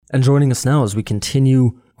And joining us now as we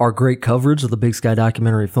continue our great coverage of the Big Sky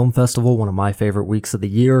Documentary Film Festival, one of my favorite weeks of the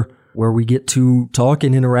year, where we get to talk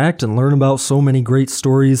and interact and learn about so many great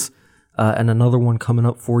stories, and another one coming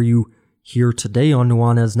up for you here today on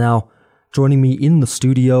Nuanez Now. Joining me in the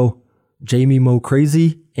studio, Jamie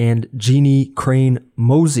MoCrazy and Jeanee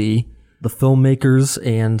Crane-Mauzy, the filmmakers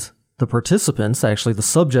and the participants, actually the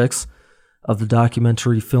subjects of the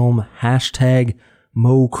documentary film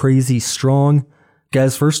 #MoCrazyStrong.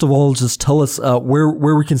 Guys, first of all, just tell us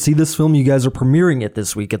where we can see this film. You guys are premiering it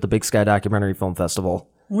this week at the Big Sky Documentary Film Festival.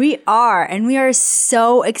 We are, and we are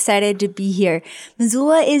so excited to be here.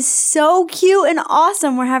 Missoula is so cute and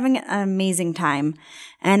awesome. We're having an amazing time.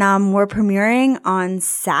 And we're premiering on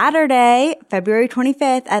Saturday, February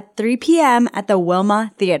 25th at 3 p.m. at the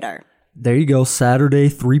Wilma Theater. There you go, Saturday,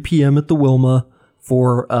 3 p.m. at the Wilma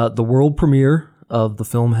for the world premiere of the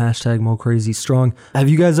film #MoCrazyStrong. Have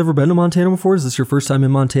you guys ever been to Montana before? Is this your first time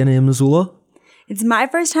in Montana in Missoula? It's my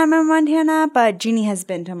first time in Montana, but Jeannie has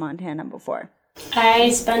been to Montana before. I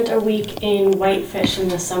spent a week in Whitefish in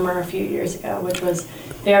the summer a few years ago, which was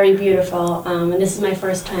very beautiful, and this is my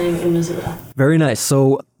first time in Missoula. Very nice.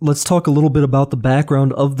 So let's talk a little bit about the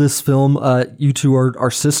background of this film. You two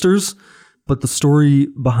are sisters, but the story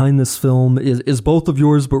behind this film is both of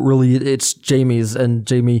yours, but really it's Jamie's. And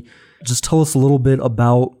Jamie, just tell us a little bit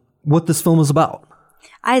about what this film is about.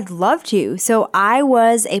 I'd love to. So I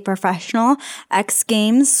was a professional X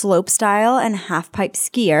Games slopestyle and halfpipe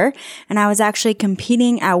skier, and I was actually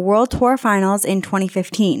competing at World Tour Finals in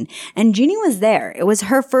 2015. And Jeannie was there. It was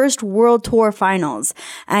her first World Tour Finals,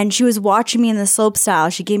 and she was watching me in the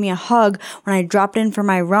slopestyle. She gave me a hug when I dropped in for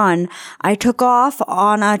my run. I took off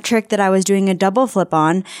on a trick that I was doing a double flip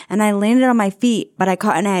on, and I landed on my feet, but I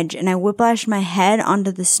caught an edge, and I whiplashed my head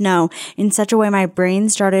onto the snow in such a way my brain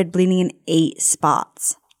started bleeding in 8 spots.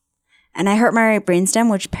 And I hurt my right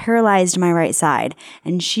brainstem, which paralyzed my right side.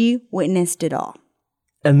 And she witnessed it all.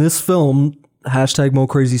 And this film,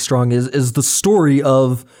 #MoCrazyStrong, is the story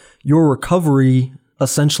of your recovery,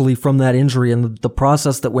 essentially, from that injury and the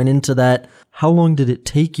process that went into that. How long did it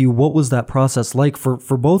take you? What was that process like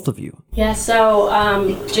for both of you? Yeah, so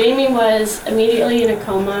Jamie was immediately in a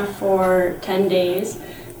coma for 10 days.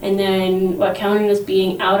 And then what counted as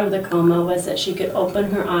being out of the coma was that she could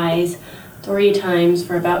open her eyes 3 times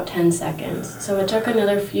for about 10 seconds. So it took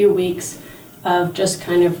another few weeks of just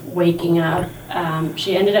kind of waking up.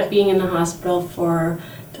 She ended up being in the hospital for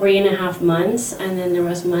 3.5 months, and then there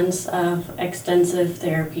was months of extensive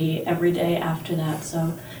therapy every day after that.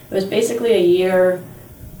 So it was basically a year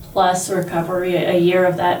plus recovery, a year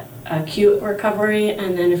of that acute recovery,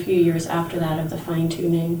 and then a few years after that of the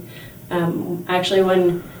fine-tuning. Actually,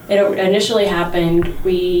 when it initially happened,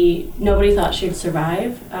 nobody thought she'd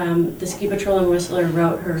survive. The Ski Patrol in Whistler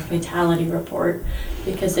wrote her fatality report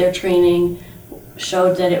because their training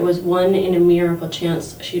showed that it was 1 in a miracle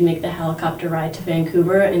chance she'd make the helicopter ride to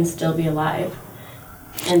Vancouver and still be alive.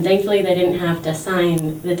 And thankfully, they didn't have to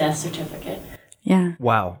sign the death certificate. Yeah.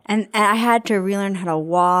 Wow. And I had to relearn how to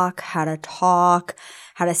walk, how to talk,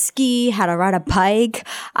 how to ski, how to ride a bike.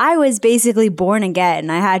 I was basically born again.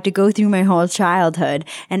 I had to go through my whole childhood,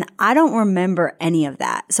 and I don't remember any of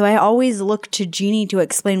that. So I always look to Jeannie to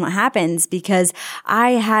explain what happens because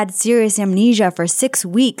I had serious amnesia for 6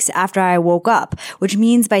 weeks after I woke up, which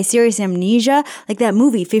means by serious amnesia, like that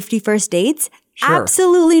movie 50 First Dates, Sure.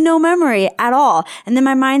 Absolutely no memory at all. And then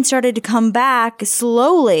my mind started to come back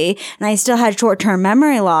slowly, and I still had short-term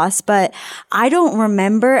memory loss, but I don't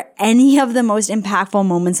remember any of the most impactful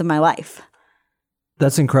moments of my life.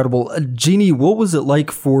 That's incredible. Jeannie, what was it like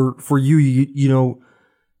for you? You know,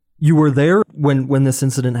 you were there when this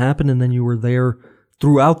incident happened, and then you were there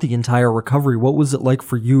throughout the entire recovery. What was it like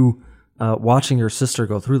for you watching your sister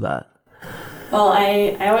go through that? Well,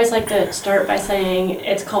 I always like to start by saying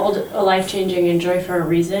it's called a life-changing injury for a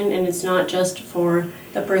reason, and it's not just for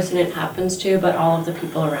the person it happens to, but all of the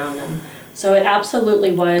people around them. So it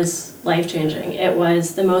absolutely was life-changing. It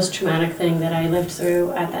was the most traumatic thing that I lived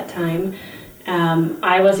through at that time.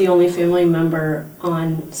 I was the only family member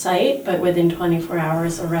on site, but within 24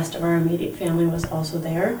 hours, the rest of our immediate family was also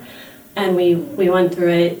there. And we went through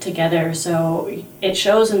it together, so it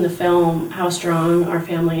shows in the film how strong our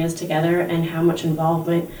family is together and how much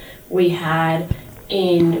involvement we had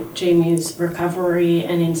in Jamie's recovery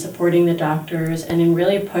and in supporting the doctors and in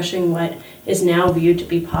really pushing what is now viewed to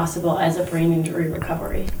be possible as a brain injury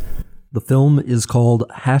recovery. The film is called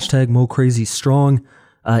 #MoCrazyStrong.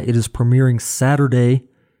 It is premiering Saturday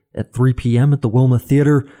at 3 p.m. at the Wilma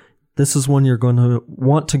Theater. This is one you're going to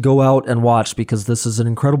want to go out and watch because this is an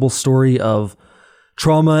incredible story of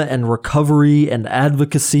trauma and recovery and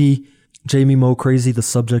advocacy. Jamie MoCrazy, the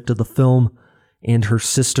subject of the film, and her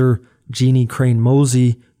sister, Jeanee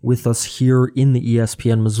Crane-Mauzy, with us here in the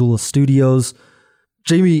ESPN Missoula studios.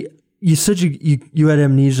 Jamie, you said you had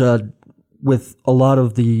amnesia with a lot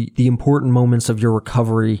of the important moments of your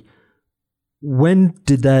recovery. When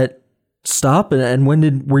did that stop, and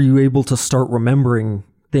when were you able to start remembering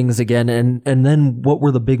things again? And then what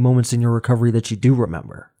were the big moments in your recovery that you do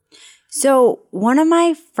remember? So one of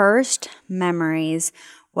my first memories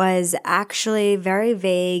was actually very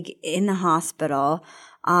vague in the hospital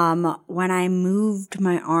when I moved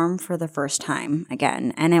my arm for the first time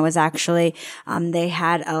again. And it was actually, they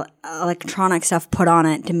had electronic stuff put on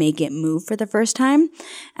it to make it move for the first time.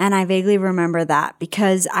 And I vaguely remember that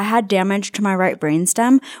because I had damage to my right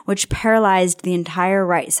brainstem, which paralyzed the entire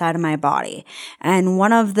right side of my body. And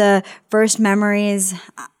one of the first memories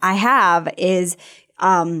I have is,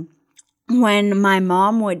 when my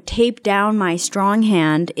mom would tape down my strong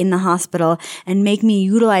hand in the hospital and make me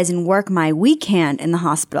utilize and work my weak hand in the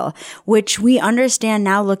hospital, which we understand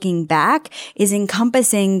now looking back is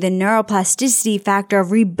encompassing the neuroplasticity factor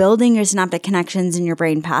of rebuilding your synaptic connections in your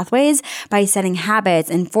brain pathways by setting habits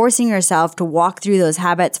and forcing yourself to walk through those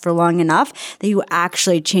habits for long enough that you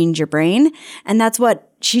actually change your brain. And that's what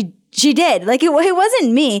she did. Like, it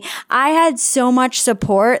wasn't me. I had so much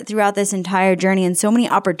support throughout this entire journey and so many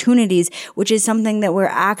opportunities, which is something that we're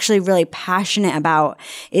actually really passionate about,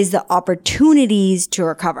 is the opportunities to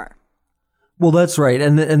recover. Well, that's right.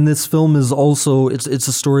 And this film is also, it's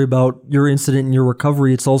a story about your incident and your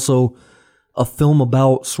recovery. It's also a film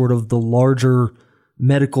about sort of the larger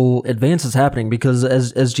medical advances happening because,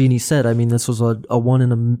 as Jeannie said, I mean, this was a one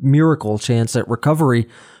in a miracle chance at recovery.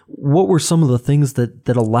 What were some of the things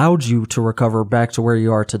that allowed you to recover back to where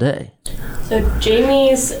you are today? So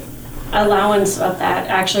Jamie's allowance of that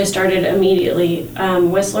actually started immediately.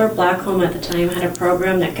 Whistler Blackcomb at the time had a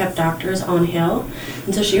program that kept doctors on hill,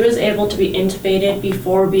 and so she was able to be intubated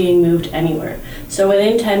before being moved anywhere. So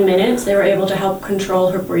within 10 minutes, they were able to help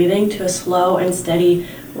control her breathing to a slow and steady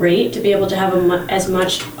rate to be able to have as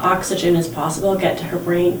much oxygen as possible get to her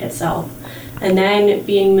brain itself. And then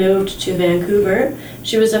being moved to Vancouver,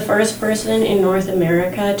 she was the first person in North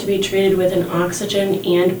America to be treated with an oxygen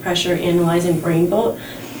and pressure analyzing brain boat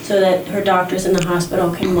so that her doctors in the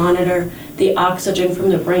hospital can monitor the oxygen from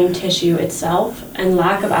the brain tissue itself. And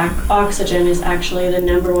lack of oxygen is actually the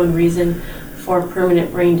number one reason for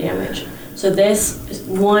permanent brain damage. So this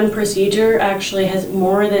one procedure actually has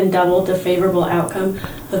more than doubled the favorable outcome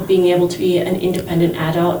of being able to be an independent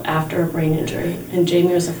adult after a brain injury. And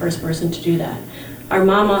Jamie was the first person to do that. Our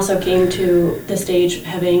mom also came to the stage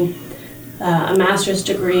having a master's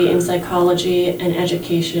degree in psychology and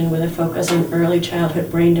education with a focus on early childhood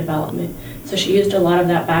brain development. So she used a lot of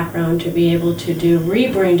that background to be able to do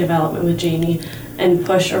re-brain development with Jeannie and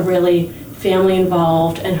push a really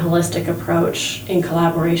family-involved and holistic approach in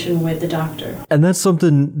collaboration with the doctor. And that's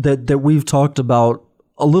something that we've talked about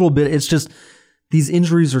a little bit. It's just these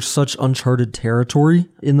injuries are such uncharted territory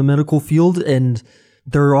in the medical field, and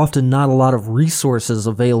there are often not a lot of resources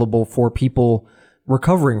available for people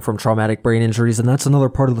recovering from traumatic brain injuries. And that's another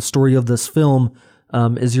part of the story of this film,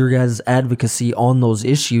 is your guys' advocacy on those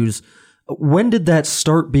issues. When did that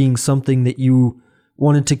start being something that you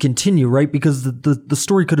wanted to continue, right? Because the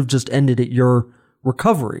story could have just ended at your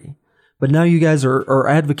recovery. But now you guys are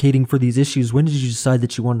advocating for these issues. When did you decide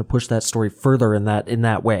that you wanted to push that story further in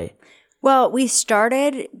that way? Well, we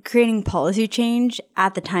started creating policy change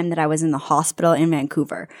at the time that I was in the hospital in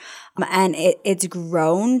Vancouver. And it's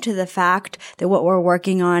grown to the fact that what we're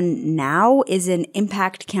working on now is an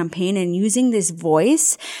impact campaign and using this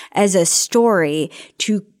voice as a story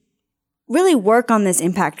to really work on this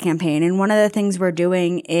impact campaign. And one of the things we're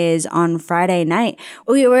doing is on Friday night,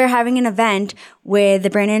 we were having an event with the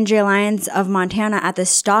Brain Injury Alliance of Montana at the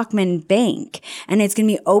Stockman Bank. And it's going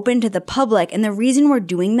to be open to the public. And the reason we're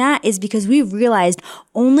doing that is because we've realized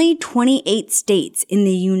only 28 states in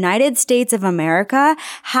the United States of America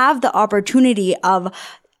have the opportunity of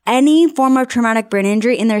any form of traumatic brain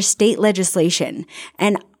injury in their state legislation.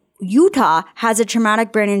 And Utah has a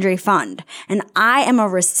traumatic brain injury fund, and I am a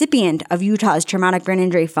recipient of Utah's traumatic brain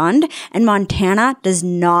injury fund, and Montana does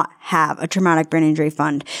not have a traumatic brain injury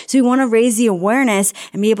fund. So we want to raise the awareness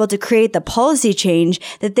and be able to create the policy change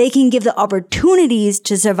that they can give the opportunities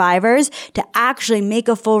to survivors to actually make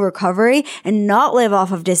a full recovery and not live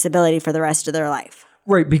off of disability for the rest of their life.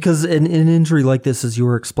 Right, because an injury like this, as you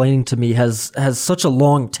were explaining to me, has such a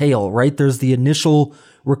long tail, right? There's the initial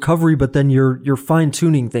recovery, but then you're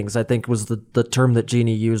fine-tuning things, I think was the term that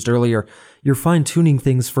Jeannie used earlier. You're fine-tuning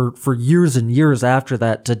things for years and years after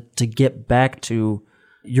that to get back to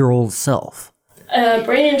your old self. A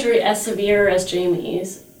brain injury as severe as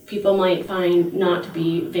Jamie's, people might find not to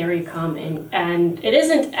be very common, and it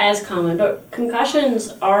isn't as common, but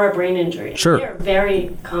concussions are a brain injury. Sure. They are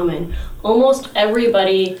very common. Almost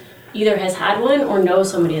everybody either has had one or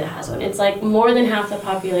knows somebody that has one. It's like more than half the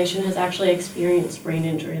population has actually experienced brain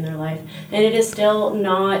injury in their life, and it is still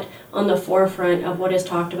not on the forefront of what is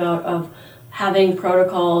talked about of having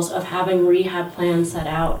protocols, of having rehab plans set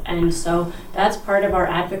out. And so that's part of our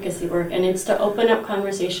advocacy work, and it's to open up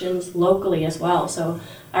conversations locally as well. So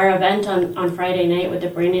our event on Friday night with the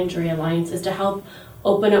Brain Injury Alliance is to help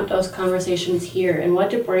open up those conversations here, and what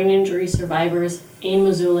do brain injury survivors in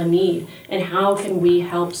Missoula need, and how can we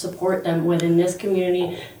help support them within this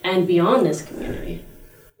community and beyond this community.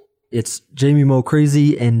 It's Jamie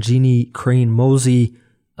MoCrazy and Jeanee Crane-Mauzy,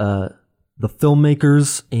 the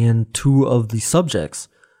filmmakers and two of the subjects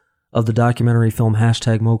of the documentary film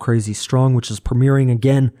 #MoCrazyStrong, which is premiering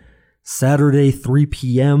again Saturday, 3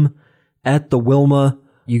 p.m. at the Wilma.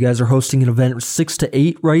 You guys are hosting an event 6 to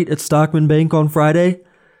 8, right, at Stockman Bank on Friday.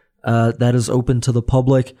 That is open to the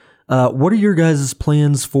public. What are your guys'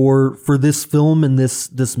 plans for this film and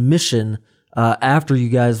this mission after you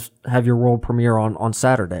guys have your world premiere on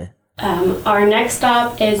Saturday? Our next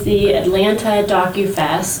stop is the Atlanta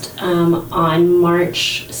DocuFest on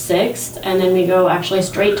March 6th, and then we go actually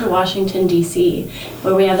straight to Washington, D.C.,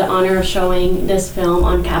 where we have the honor of showing this film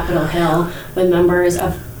on Capitol Hill with members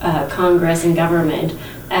of Congress and government,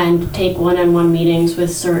 and take one-on-one meetings with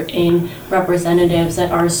certain representatives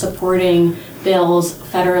that are supporting bills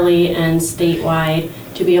federally and statewide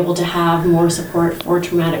to be able to have more support for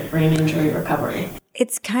traumatic brain injury recovery.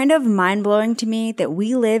 It's kind of mind-blowing to me that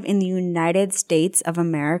we live in the United States of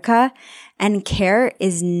America and care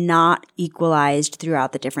is not equalized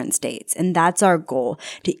throughout the different states. And that's our goal,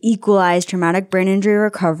 to equalize traumatic brain injury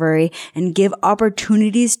recovery and give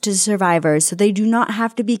opportunities to survivors so they do not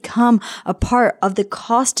have to become a part of the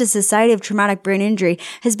cost to society of traumatic brain injury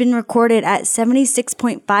has been recorded at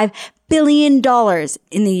 $76.5 billion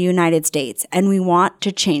in the United States. And we want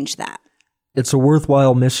to change that. It's a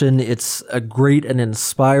worthwhile mission. It's a great and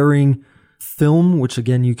inspiring film, which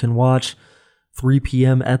again you can watch 3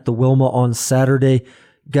 p.m. at the Wilma on Saturday.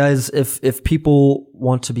 Guys, if people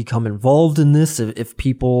want to become involved in this, if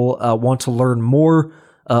people want to learn more,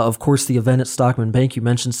 of course the event at Stockman Bank, you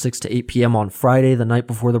mentioned 6 to 8 p.m. on Friday, the night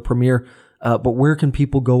before the premiere. But where can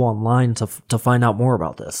people go online to find out more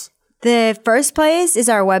about this? The first place is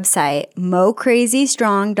our website,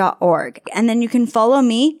 mocrazystrong.org. And then you can follow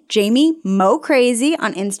me, Jamie MoCrazy,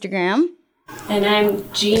 on Instagram. And I'm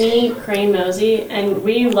Jeanee Crane-Mauzy, and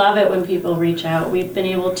we love it when people reach out. We've been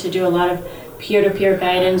able to do a lot of peer-to-peer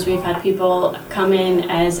guidance. We've had people come in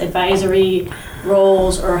as advisory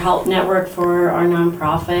roles or help network for our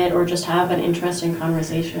nonprofit or just have an interesting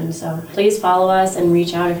conversation. So please follow us and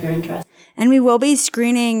reach out if you're interested. And we will be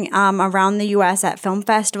screening around the U.S. at film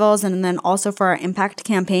festivals and then also for our impact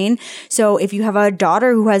campaign. So if you have a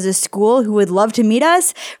daughter who has a school who would love to meet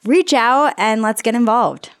us, reach out and let's get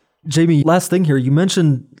involved. Jamie, last thing here. You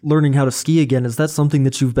mentioned learning how to ski again. Is that something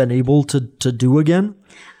that you've been able to do again?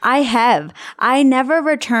 I have. I never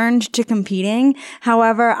returned to competing.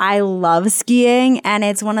 However, I love skiing, and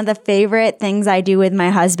it's one of the favorite things I do with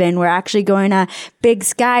my husband. We're actually going to Big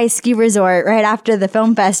Sky Ski Resort right after the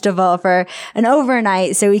film festival for an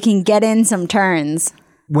overnight so we can get in some turns.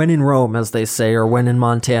 When in Rome, as they say, or when in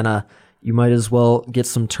Montana, you might as well get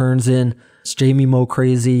some turns in. It's Jamie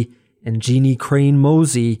MoCrazy and Jeanee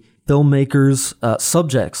Crane-Mauzy, filmmakers,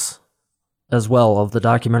 subjects as well of the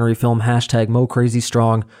documentary film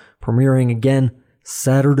 #MoCrazyStrong, premiering again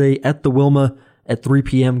Saturday at the Wilma at 3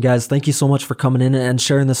 p.m. Guys, thank you so much for coming in and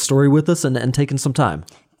sharing this story with us and taking some time.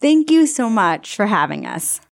 Thank you so much for having us.